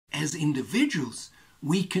as individuals,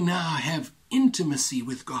 we can now have intimacy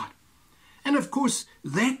with God. And of course,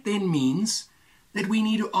 that then means that we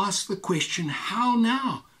need to ask the question, how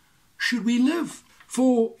now should we live?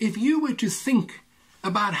 For if you were to think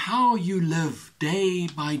about how you live day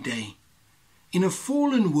by day in a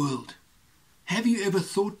fallen world, have you ever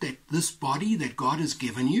thought that this body that God has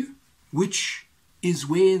given you, which is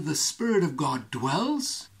where the Spirit of God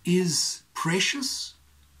dwells, is precious,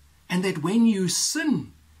 and that when you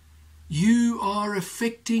sin, you are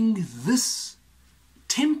affecting this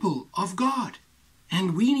temple of God?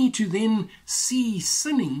 And we need to then see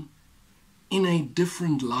sinning in a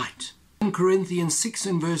different light. In Corinthians 6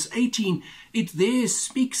 and verse 18, it there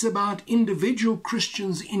speaks about individual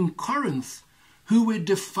Christians in Corinth who were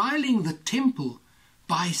defiling the temple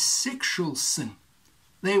by sexual sin.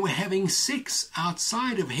 They were having sex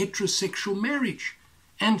outside of heterosexual marriage.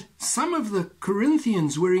 And some of the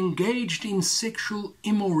Corinthians were engaged in sexual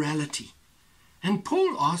immorality. And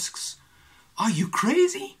Paul asks, are you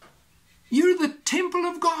crazy? You're the temple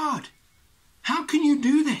of God. How can you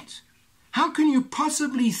do that? How can you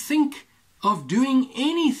possibly think of doing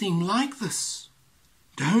anything like this?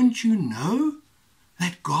 Don't you know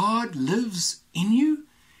that God lives in you?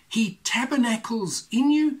 He tabernacles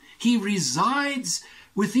in you. He resides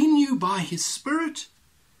within you by His Spirit.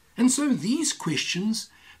 And so these questions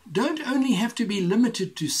don't only have to be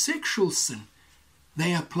limited to sexual sin.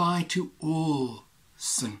 They apply to all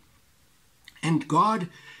sin. And God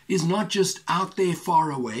is not just out there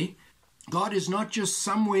far away. God is not just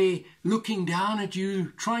somewhere looking down at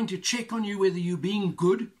you, trying to check on you whether you're being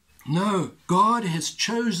good. No, God has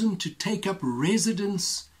chosen to take up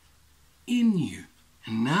residence in you.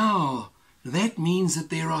 And now that means that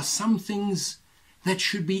there are some things that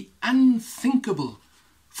should be unthinkable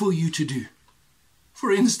for you to do.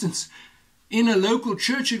 For instance, in a local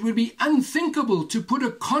church, it would be unthinkable to put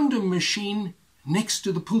a condom machine next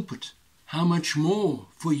to the pulpit. How much more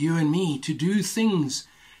for you and me to do things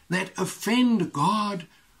that offend God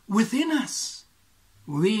within us?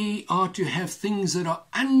 We are to have things that are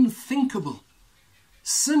unthinkable,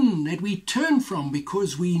 sin that we turn from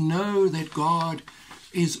because we know that God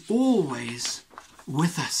is always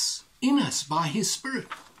with us, in us by His Spirit.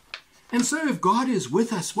 And so if God is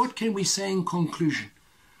with us, what can we say in conclusion?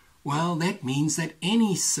 Well, that means that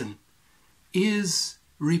any sin is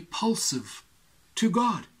repulsive to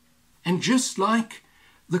God. And just like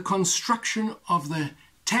the construction of the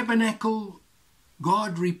tabernacle,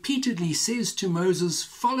 God repeatedly says to Moses,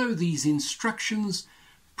 follow these instructions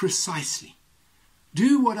precisely.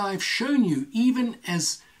 Do what I've shown you, even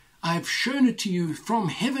as I've shown it to you from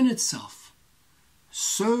heaven itself.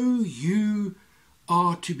 So you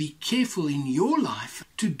are to be careful in your life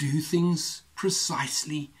to do things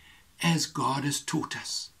precisely as God has taught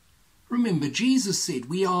us. Remember, Jesus said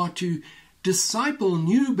we are to disciple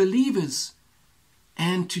new believers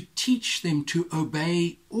and to teach them to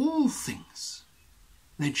obey all things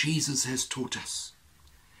that Jesus has taught us.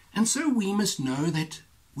 And so we must know that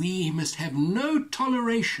we must have no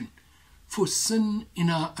toleration for sin in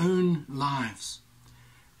our own lives.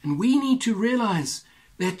 And we need to realize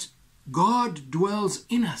that God dwells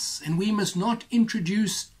in us, and we must not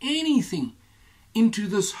introduce anything into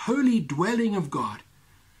this holy dwelling of God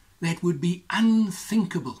that would be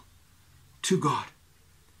unthinkable to God.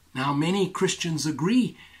 Now, many Christians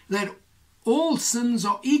agree that all sins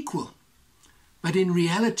are equal, but in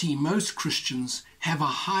reality, most Christians have a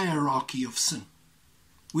hierarchy of sin.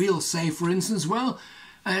 We'll say, for instance, well,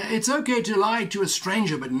 it's okay to lie to a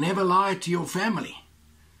stranger, but never lie to your family.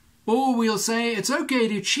 Or we'll say it's okay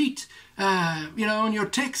to cheat, on your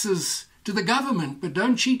taxes to the government, but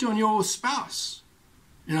don't cheat on your spouse.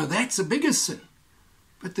 That's a bigger sin.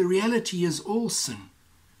 But the reality is all sin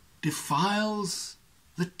defiles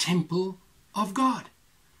the temple of God.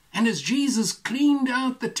 And as Jesus cleaned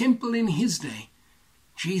out the temple in His day,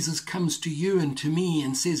 Jesus comes to you and to me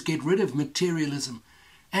and says, get rid of materialism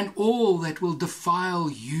and all that will defile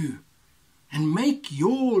you, and make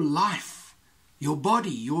your life, your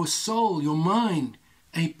body, your soul, your mind,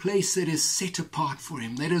 a place that is set apart for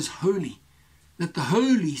Him, that is holy, that the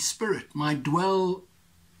Holy Spirit might dwell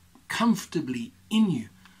comfortably in you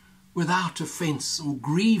without offense or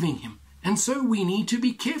grieving Him. And so we need to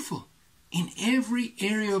be careful in every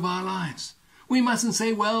area of our lives. We mustn't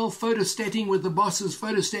say, well, photostating with the boss's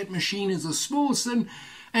photostat machine is a small sin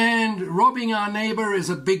and robbing our neighbor is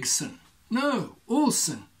a big sin. No, all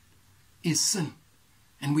sin is sin,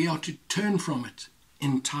 and we are to turn from it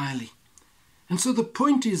entirely. And so the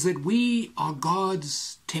point is that we are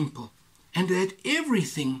God's temple, and that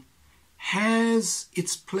everything has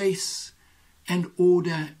its place and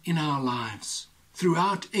order in our lives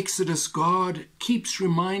Throughout Exodus, God keeps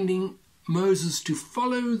reminding Moses to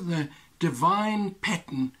follow the divine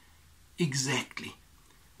pattern exactly,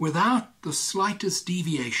 without the slightest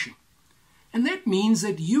deviation. And that means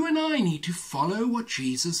that you and I need to follow what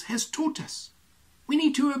Jesus has taught us. We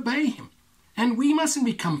need to obey him. And we mustn't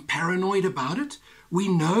become paranoid about it. We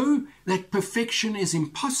know that perfection is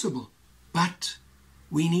impossible. But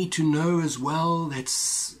we need to know as well that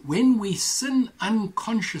when we sin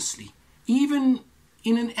unconsciously, even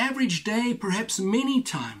in an average day, perhaps many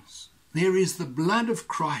times, there is the blood of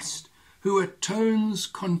Christ who atones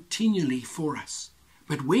continually for us.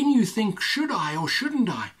 But when you think, should I or shouldn't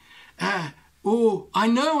I? Or I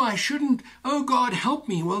know I shouldn't, oh God, help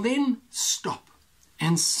me. Well, then stop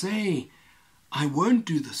and say, I won't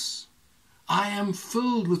do this. I am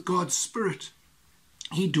filled with God's Spirit.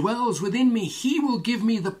 He dwells within me. He will give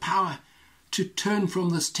me the power to turn from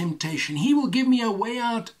this temptation. He will give me a way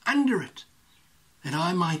out under it, that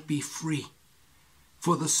I might be free.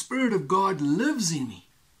 For the Spirit of God lives in me,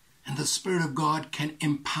 and the Spirit of God can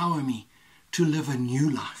empower me to live a new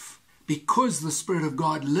life. Because the Spirit of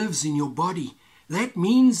God lives in your body, that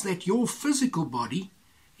means that your physical body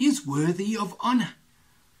is worthy of honor.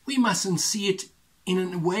 We mustn't see it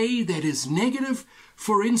in a way that is negative.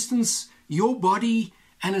 For instance, your body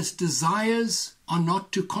and its desires are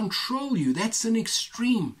not to control you. That's an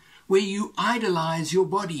extreme where you idolize your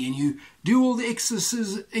body and you do all the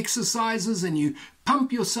exercises and you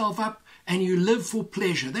pump yourself up and you live for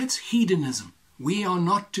pleasure. That's hedonism. We are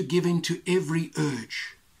not to give in to every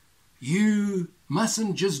urge. You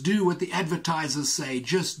mustn't just do what the advertisers say,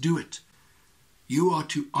 just do it. You are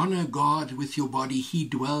to honor God with your body. He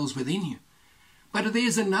dwells within you. But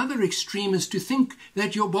there's another extreme, is to think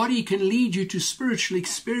that your body can lead you to spiritual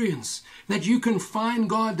experience, that you can find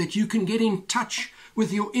God, that you can get in touch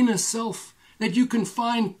with your inner self, that you can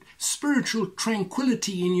find spiritual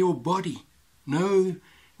tranquility in your body. No,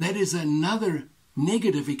 that is another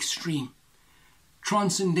negative extreme.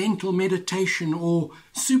 Transcendental meditation or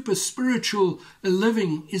super spiritual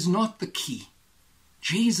living is not the key.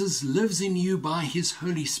 Jesus lives in you by his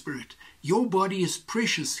Holy Spirit. Your body is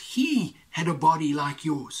precious. He had a body like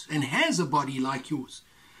yours and has a body like yours.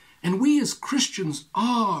 And we as Christians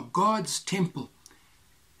are God's temple.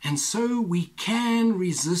 And so we can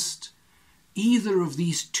resist either of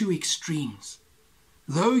these two extremes.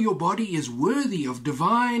 Though your body is worthy of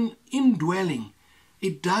divine indwelling,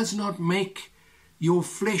 it does not make your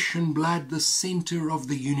flesh and blood the center of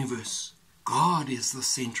the universe. God is the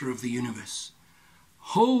center of the universe.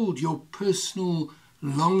 Hold your personal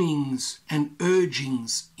longings and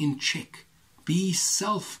urgings in check. Be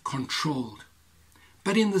self-controlled.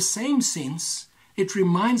 But in the same sense, it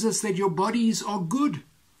reminds us that your bodies are good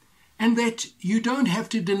and that you don't have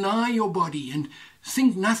to deny your body and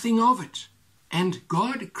think nothing of it. And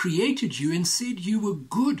God created you and said you were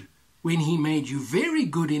good when he made you, very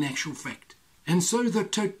good in actual fact. And so the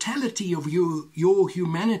totality of your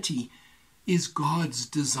humanity is God's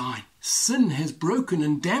design. Sin has broken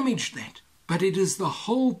and damaged that. But it is the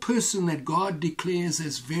whole person that God declares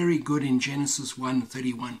as very good in Genesis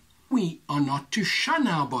 1:31. We are not to shun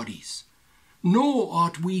our bodies, nor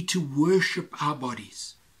are we to worship our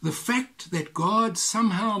bodies. The fact that God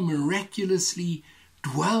somehow miraculously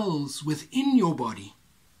dwells within your body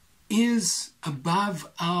is above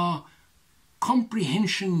our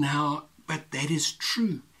comprehension now, but that is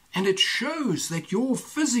true. And it shows that your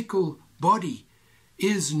physical body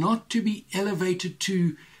is not to be elevated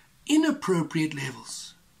to inappropriate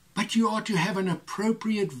levels, but you are to have an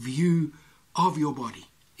appropriate view of your body.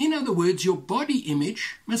 In other words, your body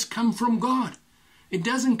image must come from God. It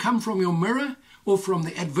doesn't come from your mirror or from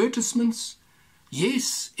the advertisements.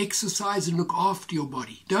 Yes, exercise and look after your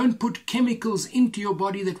body. Don't put chemicals into your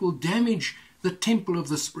body that will damage the temple of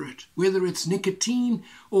the Spirit, whether it's nicotine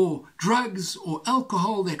or drugs or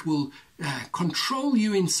alcohol that will control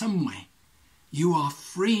you in some way. You are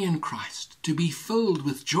free in Christ to be filled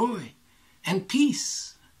with joy and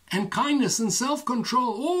peace and kindness and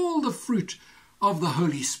self-control, all the fruit of the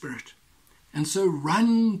Holy Spirit. And so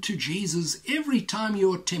run to Jesus every time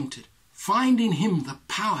you are tempted. Find in him the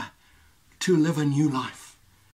power to live a new life.